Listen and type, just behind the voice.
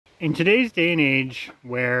In today's day and age,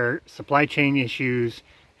 where supply chain issues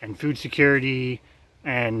and food security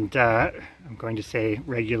and I'm going to say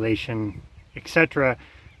regulation, etc.,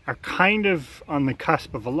 are kind of on the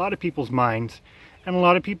cusp of a lot of people's minds, and a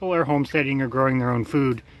lot of people are homesteading or growing their own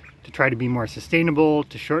food to try to be more sustainable,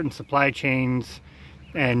 to shorten supply chains,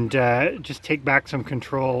 and just take back some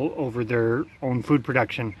control over their own food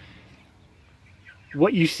production.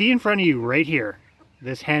 What you see in front of you right here,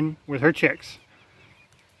 this hen with her chicks,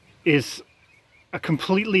 is a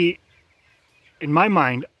completely, in my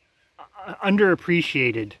mind,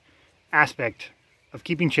 underappreciated aspect of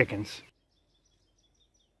keeping chickens.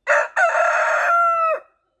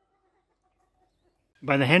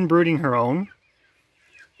 By the hen brooding her own,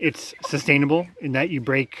 it's sustainable in that you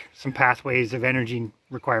break some pathways of energy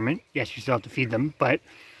requirement. Yes, you still have to feed them, but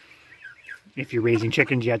if you're raising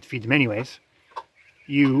chickens, you have to feed them anyways.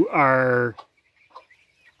 You are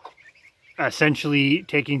essentially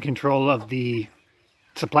taking control of the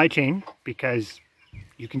supply chain because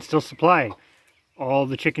you can still supply all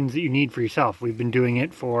the chickens that you need for yourself. We've been doing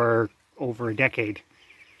it for over a decade,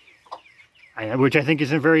 which I think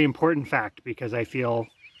is a very important fact, because I feel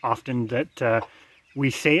often that we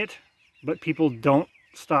say it, but people don't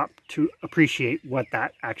stop to appreciate what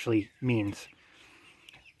that actually means.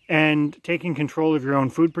 And taking control of your own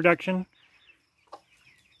food production,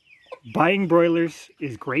 buying broilers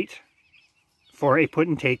is great for a put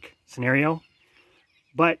and take scenario,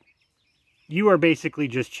 but you are basically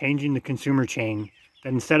just changing the consumer chain, that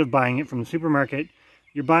instead of buying it from the supermarket,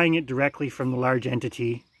 you're buying it directly from the large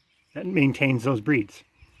entity that maintains those breeds.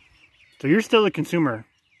 So you're still a consumer.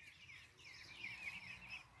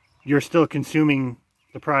 You're still consuming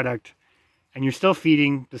the product, and you're still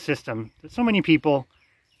feeding the system that so many people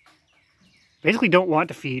basically don't want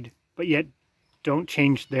to feed, but yet don't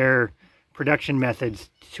change their production methods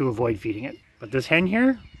to avoid feeding it. But this hen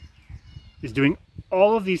here is doing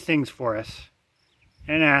all of these things for us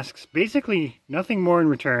and asks basically nothing more in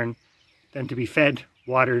return than to be fed,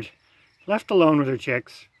 watered, left alone with her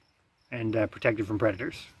chicks, and protected from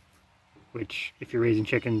predators. Which, if you're raising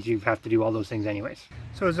chickens, you have to do all those things anyways.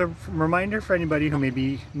 So as a reminder for anybody who may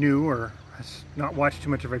be new or has not watched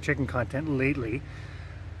too much of our chicken content lately,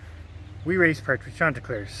 we raise partridge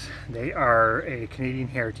chanticleers. They are a Canadian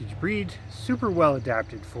heritage breed, super well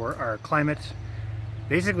adapted for our climate.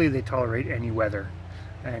 Basically, they tolerate any weather.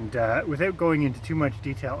 And without going into too much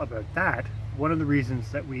detail about that, one of the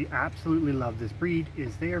reasons that we absolutely love this breed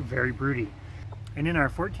is they are very broody. And in our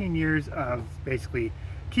 14 years of basically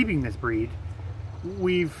keeping this breed,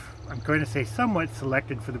 we've, I'm going to say, somewhat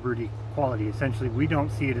selected for the broody quality. Essentially, we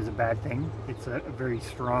don't see it as a bad thing. It's a very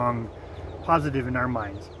strong positive in our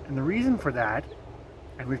minds. And the reason for that,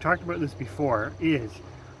 and we've talked about this before, is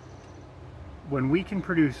when we can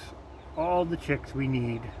produce all the chicks we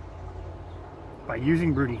need by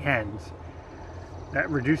using broody hens, that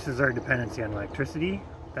reduces our dependency on electricity,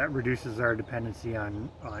 that reduces our dependency on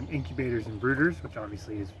incubators and brooders, which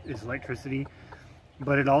obviously is electricity,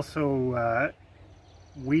 but it also,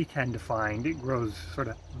 we tend to find, it grows sort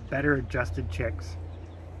of better adjusted chicks.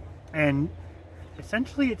 And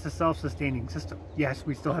essentially, it's a self-sustaining system. Yes,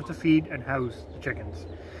 we still have to feed and house the chickens,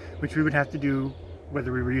 which we would have to do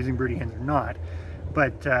whether we were using broody hens or not.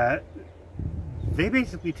 But they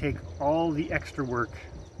basically take all the extra work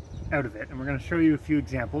out of it. And we're going to show you a few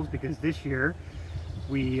examples, because this year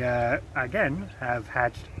we, again, have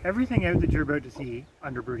hatched everything out that you're about to see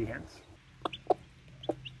under broody hens.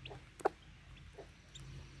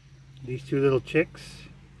 These two little chicks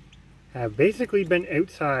have basically been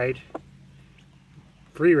outside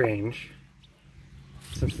free range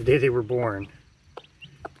since the day they were born,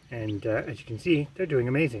 and as you can see, they're doing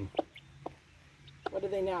amazing. What are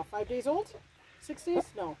they now, 5 days old? 6 days?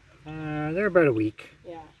 No. They're about a week.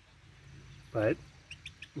 Yeah. But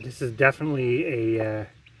this is definitely a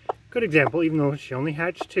good example, even though she only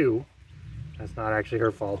hatched 2. That's not actually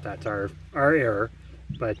her fault, that's our error.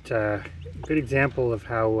 But good example of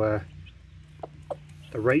how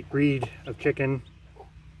the right breed of chicken,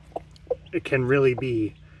 it can really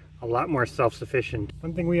be a lot more self-sufficient.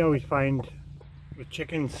 One thing we always find with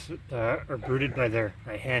chickens that are brooded by their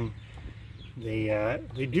hen,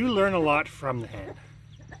 they do learn a lot from the hen.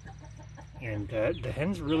 And the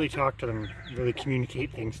hens really talk to them, really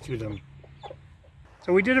communicate things to them.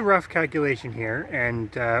 So we did a rough calculation here,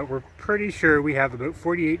 and we're pretty sure we have about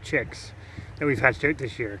 48 chicks that we've hatched out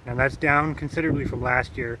this year. Now that's down considerably from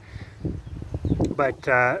last year, but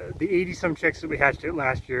the 80-some chicks that we hatched out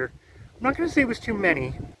last year, I'm not going to say it was too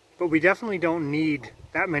many, but we definitely don't need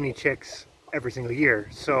that many chicks every single year.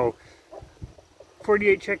 So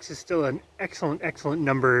 48 chicks is still an excellent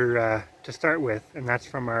number to start with, and that's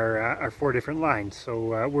from our 4 different lines.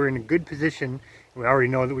 So we're in a good position. We already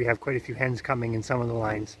know that we have quite a few hens coming in some of the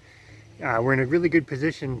lines. We're in a really good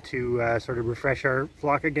position to sort of refresh our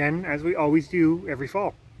flock again, as we always do every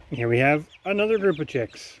fall. Here we have another group of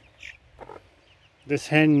chicks. This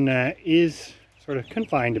hen is sort of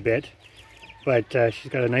confined a bit, but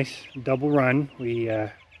she's got a nice double run. We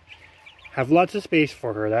have lots of space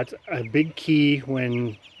for her. That's a big key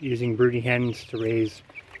when using broody hens to raise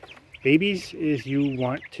babies, is you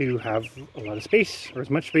want to have a lot of space, or as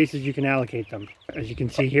much space as you can allocate them. As you can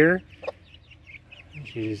see here,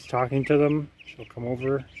 she's talking to them. She'll come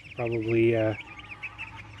over. She'll probably, well,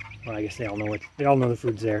 I guess they all know the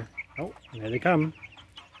food's there. Oh, and there they come.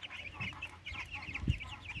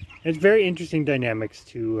 It's very interesting dynamics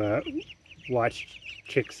to watch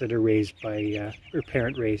chicks that are raised by, or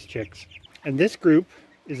parent-raised chicks. And this group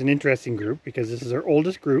is an interesting group because this is our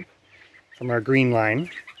oldest group from our green line.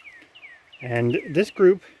 And this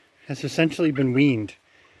group has essentially been weaned.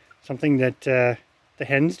 Something that the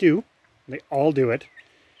hens do. They all do it.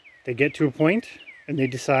 They get to a point and they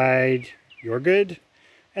decide, you're good,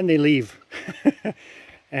 and they leave.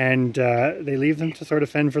 And they leave them to sort of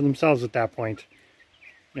fend for themselves at that point.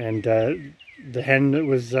 And the hen that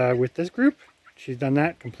was with this group, she's done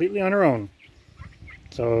that completely on her own.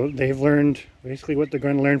 So they've learned basically what they're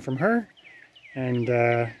going to learn from her, and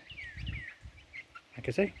like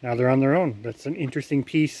I say, now they're on their own. That's an interesting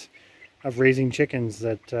piece of raising chickens,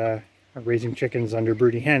 that are raising chickens under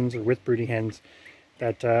broody hens, or with broody hens,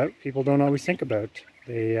 that people don't always think about.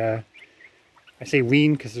 They, I say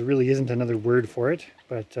wean because there really isn't another word for it,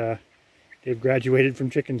 but they've graduated from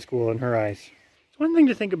chicken school in her eyes. So one thing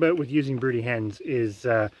to think about with using broody hens is,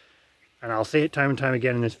 and I'll say it time and time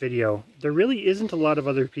again in this video, there really isn't a lot of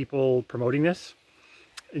other people promoting this.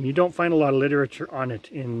 And you don't find a lot of literature on it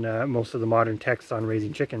in most of the modern texts on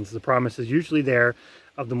raising chickens. The promise is usually there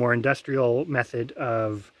of the more industrial method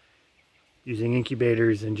of using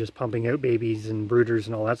incubators and just pumping out babies and brooders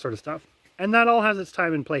and all that sort of stuff. And that all has its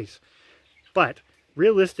time and place. But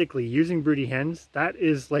realistically, using broody hens, that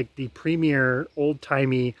is like the premier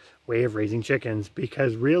old-timey way of raising chickens,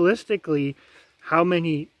 because realistically, how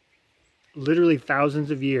many literally thousands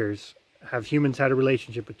of years have humans had a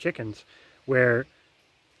relationship with chickens where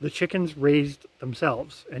the chickens raised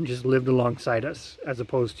themselves and just lived alongside us, as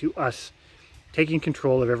opposed to us taking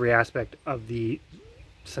control of every aspect of the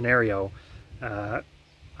scenario. I'm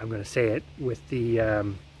going to say it with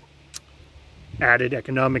the added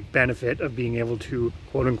economic benefit of being able to,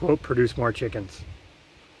 quote unquote, produce more chickens,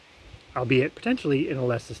 albeit potentially in a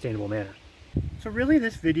less sustainable manner. So really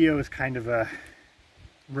this video is kind of a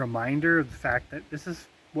reminder of the fact that this is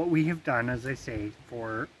what we have done, as I say,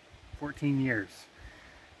 for 14 years,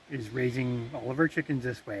 is raising all of our chickens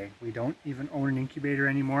this way. We don't even own an incubator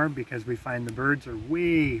anymore because we find the birds are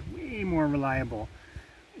way more reliable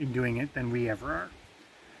in doing it than we ever are.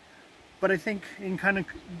 But I think in kind of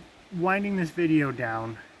winding this video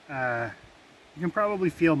down, you can probably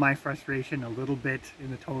feel my frustration a little bit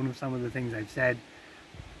in the tone of some of the things I've said,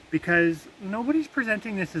 because nobody's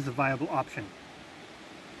presenting this as a viable option.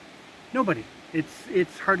 Nobody.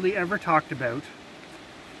 It's hardly ever talked about,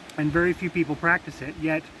 and very few people practice it,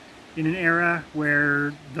 yet in an era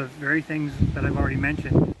where the very things that I've already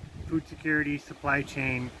mentioned, food security, supply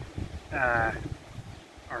chain,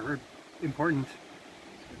 are important,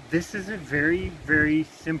 this is a very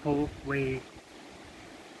simple way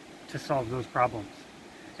to solve those problems.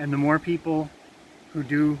 And the more people who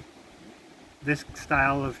do this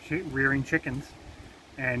style of rearing chickens,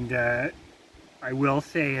 and I will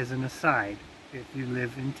say as an aside, if you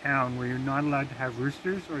live in town where you're not allowed to have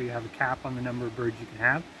roosters, or you have a cap on the number of birds you can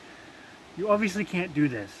have, you obviously can't do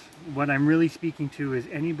this. What I'm really speaking to is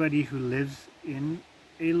anybody who lives in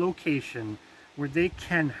a location where they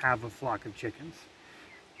can have a flock of chickens.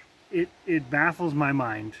 It baffles my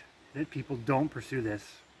mind that people don't pursue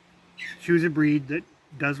this. Choose a breed that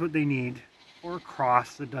does what they need, or a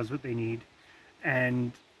cross that does what they need,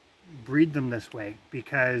 and breed them this way,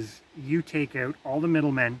 because you take out all the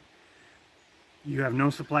middlemen. You have no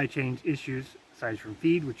supply chain issues aside from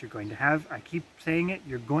feed, which you're going to have. I keep saying it,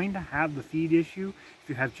 you're going to have the feed issue if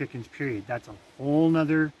you have chickens, period. That's a whole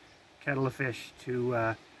nother kettle of fish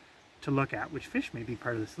to look at, which fish may be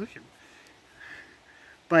part of the solution.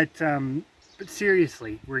 But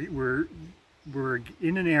seriously, we're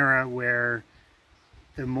in an era where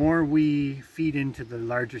the more we feed into the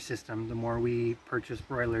larger system, the more we purchase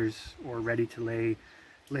broilers or ready-to-lay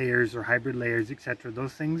layers or hybrid layers, etc.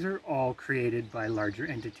 Those things are all created by larger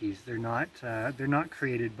entities. They're not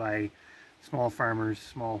created by small farmers,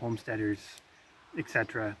 small homesteaders,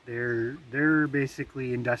 etc. They're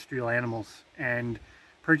basically industrial animals, and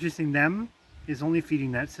purchasing them is only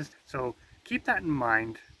feeding that system. So keep that in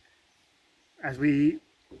mind as we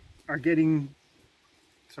are getting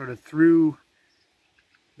sort of through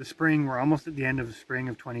the spring. We're almost at the end of the spring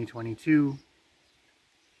of 2022.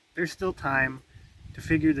 There's still time to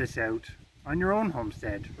figure this out on your own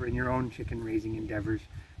homestead or in your own chicken raising endeavors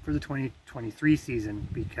for the 2023 season,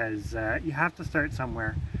 because you have to start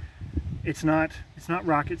somewhere. It's not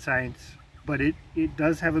rocket science, but it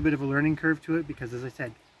does have a bit of a learning curve to it, because as I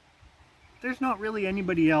said, there's not really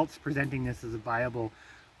anybody else presenting this as a viable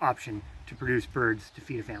option to produce birds to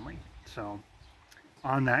feed a family. So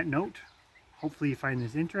on that note, hopefully you find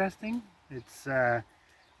this interesting. It's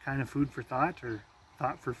kind of food for thought, or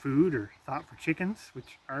thought for food, or thought for chickens,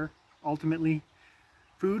 which are ultimately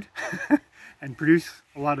food and produce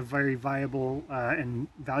a lot of very viable and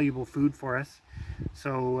valuable food for us.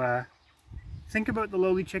 So think about the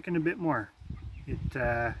lowly chicken a bit more.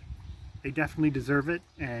 They definitely deserve it,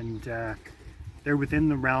 and they're within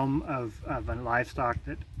the realm of a livestock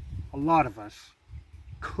that a lot of us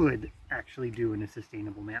could actually do in a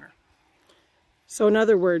sustainable manner. So in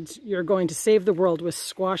other words, you're going to save the world with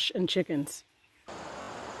squash and chickens.